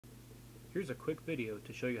Here's a quick video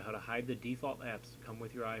to show you how to hide the default apps that come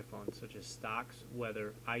with your iPhone, such as Stocks,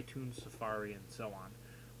 Weather, iTunes, Safari, and so on,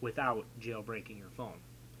 without jailbreaking your phone.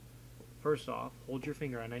 First off, hold your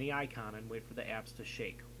finger on any icon and wait for the apps to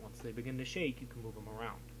shake. Once they begin to shake, you can move them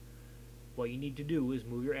around. What you need to do is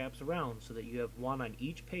move your apps around so that you have one on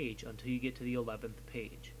each page until you get to the 11th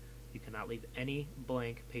page. You cannot leave any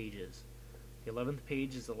blank pages. The 11th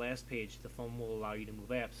page is the last page the phone will allow you to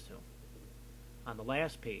move apps to. On the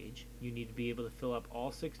last page, you need to be able to fill up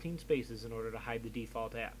all 16 spaces in order to hide the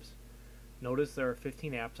default apps. Notice there are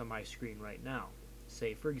 15 apps on my screen right now.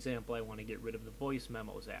 Say, for example, I want to get rid of the Voice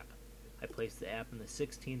Memos app. I place the app in the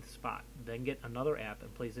 16th spot, then get another app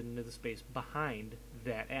and place it into the space behind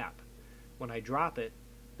that app. When I drop it,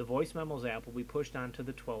 the Voice Memos app will be pushed onto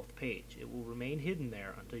the 12th page. It will remain hidden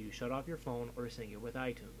there until you shut off your phone or sync it with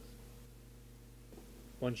iTunes.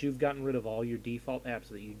 Once you've gotten rid of all your default apps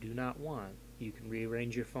that you do not want, you can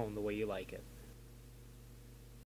rearrange your phone the way you like it.